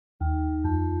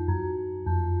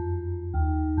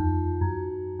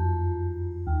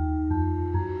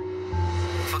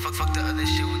Fuck the other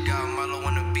shit we got, Marlo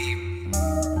on the beat.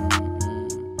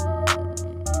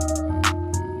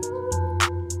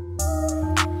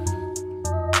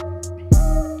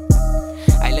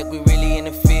 Hey, look, we really in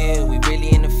the field, we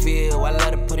really in the field. I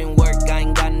love to put in work, I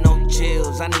ain't got no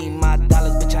chills. I need my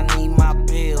dollars, bitch, I need my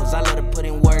bills. I love to put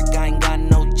in work, I ain't got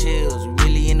no chills. We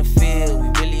really in the field, we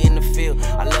really in the field.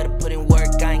 I love to put in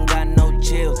work, I ain't got no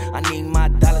chills. I need my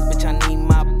dollars, bitch, I need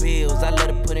my bills. I love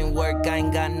to put in work, I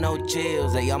ain't got no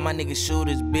chills. Hey, all my niggas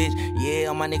shooters, bitch. Yeah,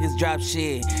 all my niggas drop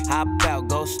shit. Hop out,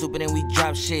 go stupid and we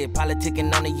drop shit.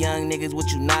 Politicking on the young niggas, what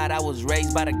you not? I was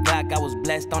raised by the Glock, I was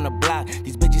blessed on the block.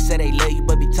 These bitches say they love you,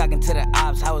 but be talking to the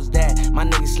ops. How was that? My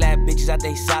niggas slap bitches out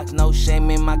they socks. No shame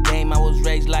in my game, I was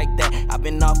raised like that. I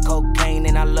been off cocaine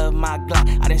and I love my Glock.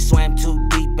 I done swam too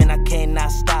deep and I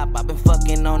cannot stop. I been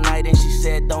fucking all night and she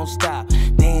said don't stop.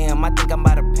 Damn, I think I'm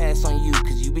about to pass on you,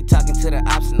 cause you be talking to the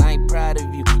ops and I ain't proud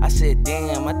of you. I said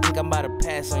damn, I think I'm about to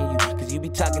pass on you, cause you be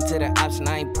talking to the ops and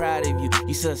I ain't proud of you.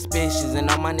 You suspicious and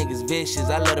all my niggas vicious.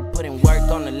 I love to put in work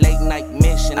on the late night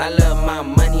mission. I love my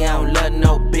money, I don't love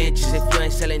no bitches. If you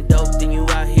ain't selling dope, then you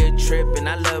out here tripping.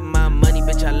 I love my money,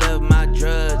 bitch, I love my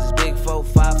drugs. It's big 4-5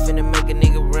 finna make a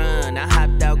nigga run. I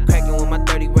hopped out cracking with my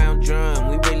 30-round drum.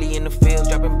 We really in the fields,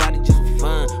 dropping body just for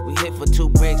fun. We hit for 2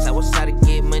 bricks, I was trying to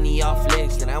get money off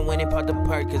flicks. Then I went and popped the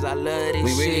perk, cause I love this shit.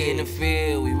 We really in the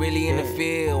field, we really in the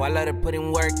field. I love to put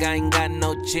in work, I ain't got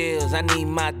no chills. I need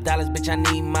my dollars, bitch, I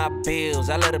need my bills.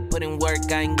 I love to put in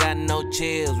work, I ain't got no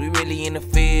chills. We really in the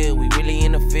field, we really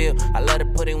in the field. I love to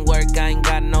put in work, I ain't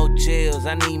got no chills.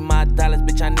 I need my dollars,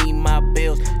 bitch, I need my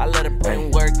bills. I love to put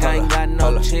in work, I ain't got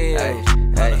no chills.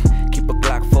 Hey, keep a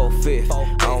Glock 4-5.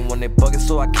 I don't want it bugging,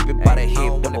 so I keep it by the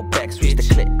hip. Double back, switch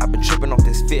the clip. I been tripping off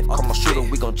this fifth. Call my shooter,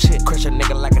 we gon' chip. Crush a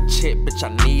nigga like a chip, bitch.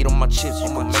 I need on my chips. You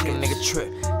gon' make a nigga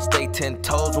trip. Stay 10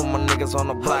 toes with my niggas on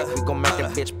the block. We gon' make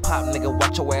that bitch pop, nigga.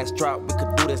 Watch your ass drop. We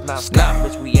could do this non-stop,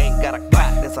 bitch. We ain't got a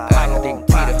cop. That's a high thing.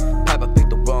 Piper picked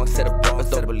the wrong set of bumpers.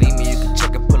 Don't believe me, you can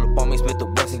check it. Pull up on me, Smith the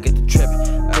West and get the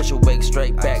trippin'. Push your wig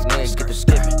straight back, nigga. Get the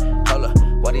skippin'. Hold up,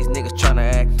 why these niggas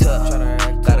tryna act tough?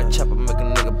 Gotta chopper, make a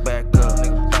nigga back up.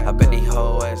 I bet these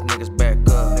hoe ass niggas back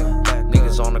up.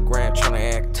 Niggas on the gram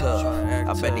tryna act tough.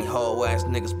 I bet these hoe ass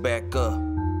niggas back up.